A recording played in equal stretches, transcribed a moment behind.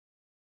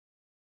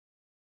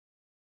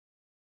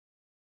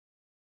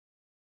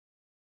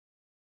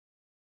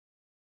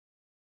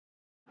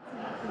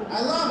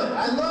I love it.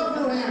 I love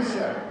New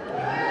Hampshire.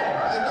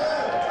 I do.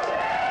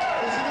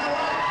 Because you know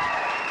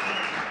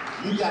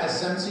what? You got a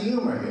sense of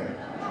humor here.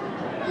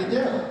 You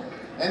do.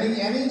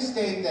 Any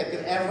state that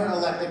could ever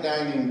elect a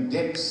guy named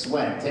Dick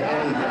Sweat to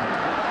anything.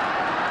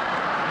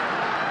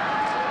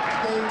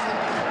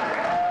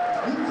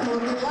 You can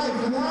look at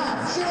life and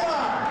laugh.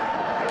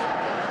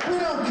 Sure. We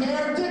don't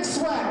care. Dick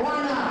Sweat.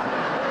 Why not?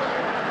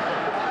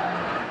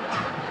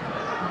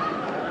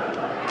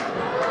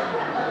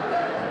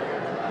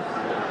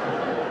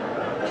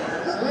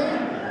 See?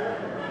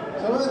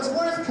 So it's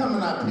worth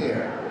coming up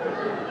here.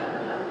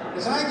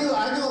 Because I do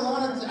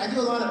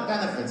a lot of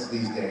benefits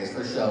these days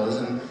for shows,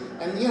 and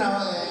you know,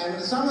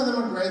 and some of them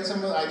are great.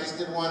 I just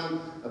did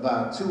one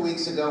about 2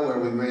 weeks ago where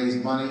we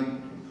raised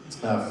money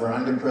for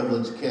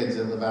underprivileged kids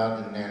that live out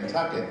in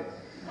Nantucket,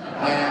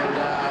 and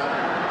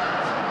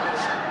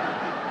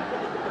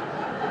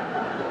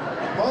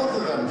both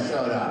of them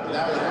showed up.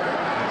 That was very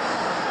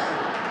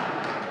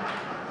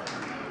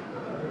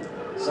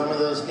nice. Some of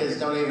those kids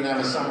don't even have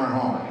a summer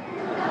home.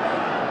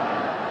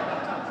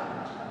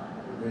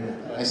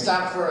 I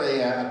stopped for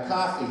a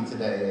coffee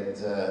today at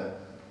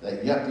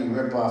that yuppie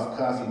rip-off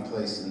coffee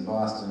place in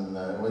Boston.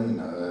 Well, you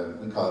know,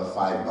 we call it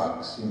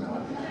 $5, you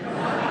know.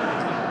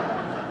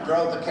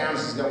 Girl at the counter,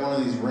 she's got one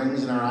of these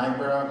rings in her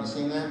eyebrow. Have you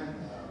seen that?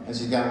 And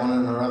she's got one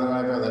in her other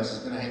eyebrow, like she's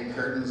gonna hang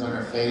curtains on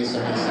her face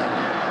every second.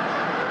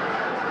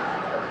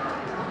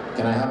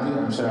 Can I help you?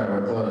 I'm sorry,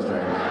 we're closed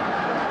right now.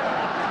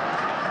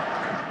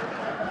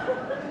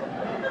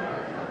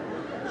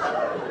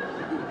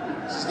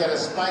 She's got a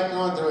spike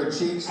going through her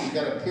cheeks. She's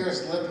got a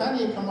pierced lip. How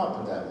do you come up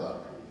with that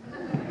look?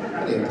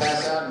 What do you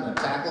pass out in a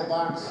tackle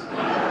box?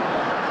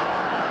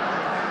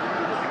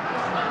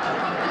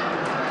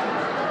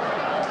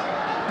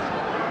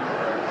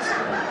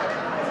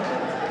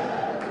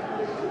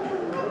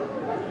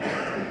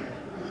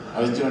 I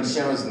was doing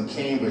shows in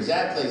Cambridge.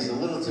 That place is a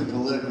little too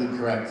politically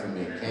correct for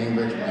me.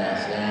 Cambridge,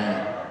 Mass.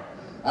 Yeah.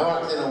 I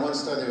walked in on one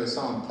store, they were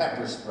selling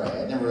pepper spray.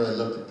 I never really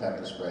looked at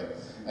pepper spray.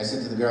 I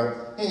said to the girl,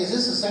 "Hey, is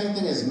this the same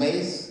thing as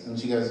mace?" And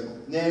she goes,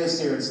 "No,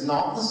 sir, it's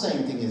not the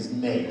same thing as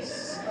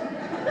mace.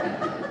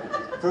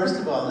 First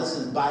of all, this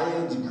is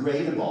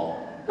biodegradable.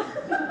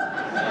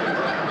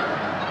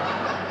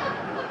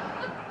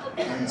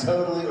 And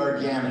totally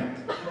organic.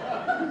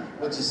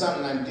 Which is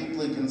something I'm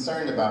deeply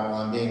concerned about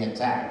while I'm being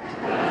attacked.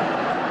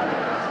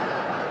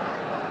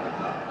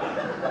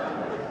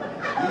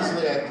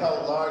 Usually I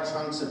pelt large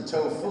hunks of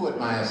tofu at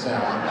my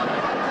assailant.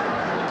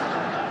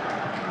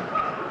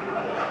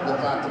 Whip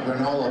out the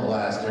granola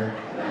blaster.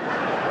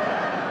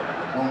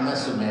 Don't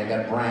mess with me, I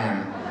got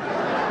bran.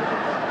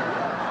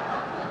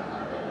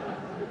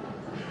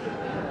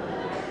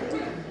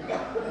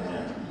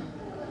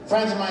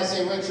 Friends of mine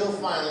say, "Rich, you'll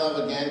find love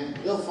again.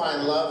 You'll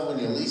find love when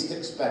you least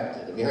expect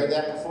it." Have you heard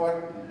that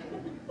before?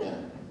 Yeah.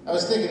 I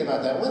was thinking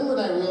about that. When would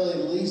I really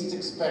least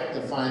expect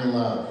to find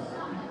love?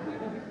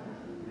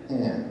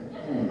 Yeah.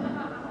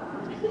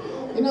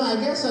 You know, I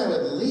guess I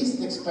would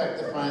least expect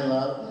to find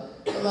love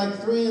at like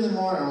 3 in the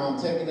morning while I'm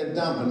taking a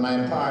dump in my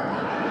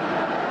apartment.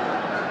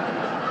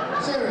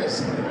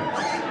 Seriously.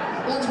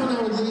 That's when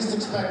I would least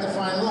expect to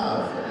find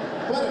love.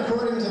 But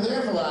according to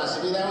their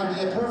philosophy, that would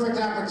be a perfect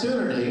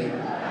opportunity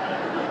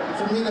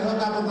for me to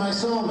hook up with my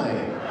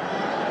soulmate.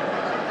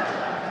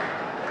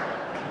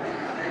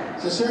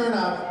 So sure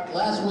enough,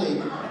 last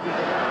week,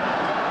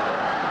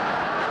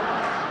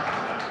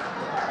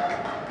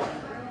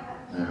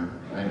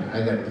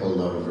 I got pulled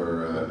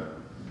over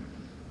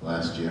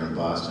last year in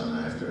Boston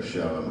after a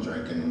show. I'm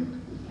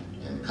drinking,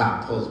 and the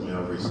cop pulls me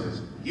over. He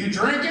says, "You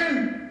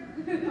drinking?"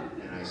 And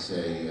I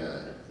say,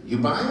 "You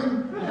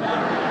buying?"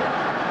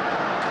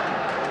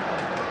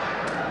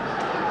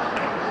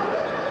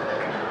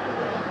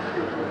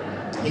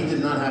 He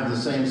did not have the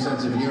same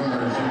sense of humor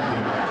as you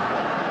people.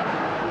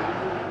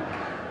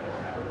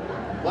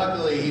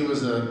 Luckily, he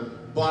was a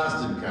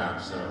Boston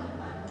cop, so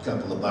a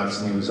couple of bucks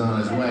and he was on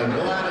his way. But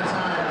a lot of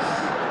times,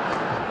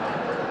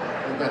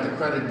 they've got the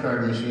credit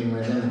card machine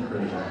right in the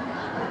prison.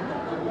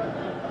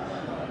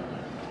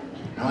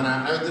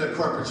 I did a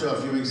corporate show a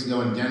few weeks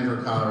ago in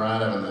Denver,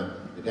 Colorado, and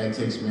the guy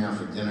takes me out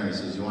for dinner. He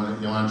says, you want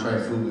to try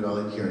food we all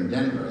eat here in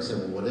Denver?" I said,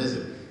 "Well, what is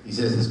it?" He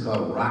says, "It's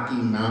called Rocky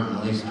Mountain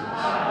oysters."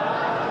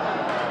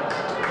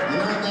 You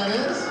know what that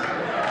is?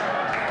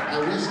 I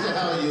wish to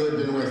hell you had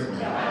been with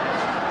me.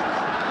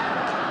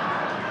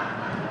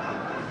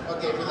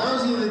 Okay, for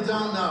those of you that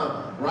don't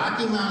know,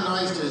 Rocky Mountain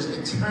oysters,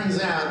 it turns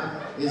out,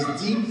 is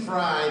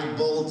deep-fried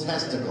bull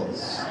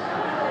testicles.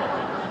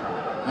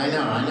 I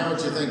know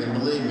what you're thinking.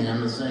 Believe me,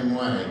 I'm the same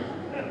way.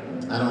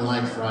 I don't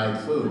like fried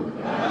food.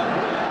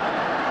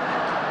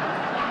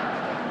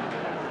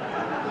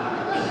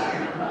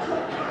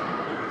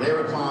 They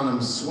were calling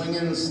them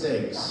swinging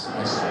steaks.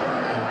 I swear.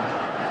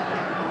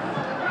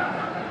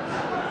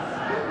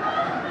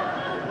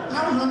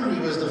 How hungry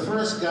was the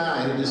first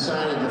guy who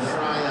decided to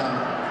fry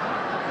up?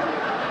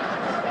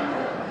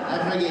 I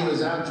figure he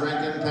was out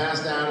drinking,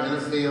 passed out in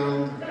a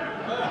field.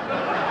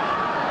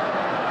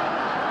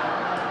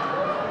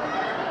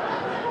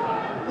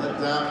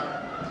 Looked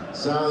up,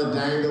 Saw the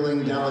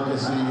dangling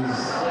delicacies and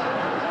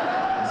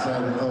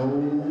said,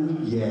 oh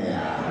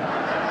yeah.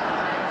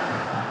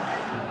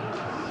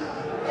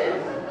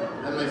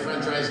 Then my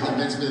friend tries to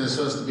convince me they're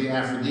supposed to be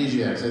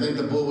aphrodisiacs. I think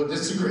the bull would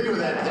disagree with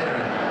that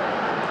theory.